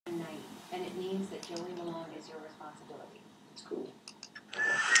night, and it means that Joey Malone is your responsibility. It's cool.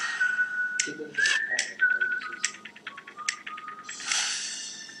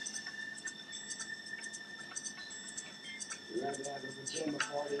 We're going to have a pajama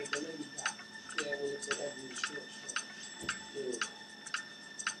party at the Lady Top. Yeah, well, it's like every short. Yeah.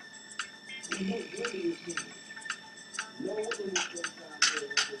 What do you think? No one in this place down here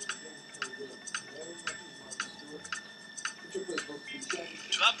will get the game so good.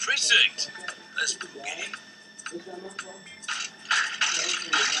 Top precinct. Let's begin.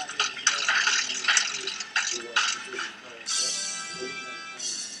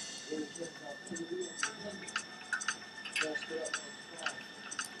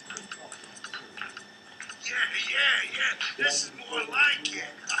 Yeah. This is more like it.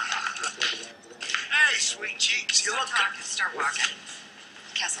 Hey, sweet cheeks, you Stop look... talking, start walking.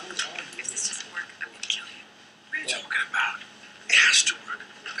 Castle, if this doesn't work, I'm gonna kill you. What are you talking about? It has to work.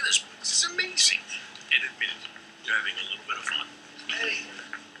 Look at this place. It's amazing. And admit it, you're having a little bit of fun. Hey,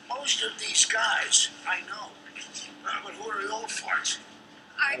 most of these guys, I know. But who are the old farts?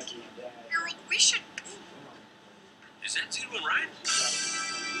 Harold, we should... Is that Zito and Ryan?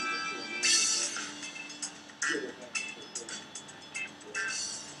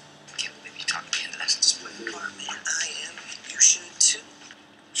 I can't believe you talked me into that display car, man. I am. You should too.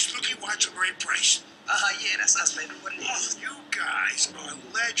 Snooky watch a great price. Yeah, that's us, baby. What it Oh, is. you guys are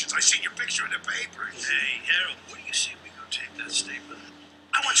legends. I seen your picture in the paper. Hey, Harold, what do you say we go take that statement?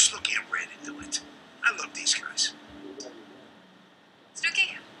 I want Snooky and Ray to do it. I love these guys.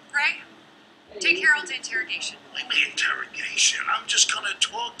 Snooky, Ray, take Harold to interrogation. What do you mean interrogation? I'm just gonna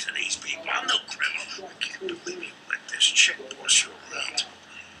talk to these people. I'm no criminal. I can't believe you let this chick boss you around.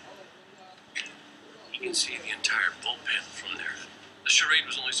 You can see the entire bullpen from there. The charade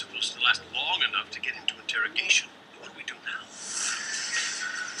was only supposed to last long enough to get into interrogation.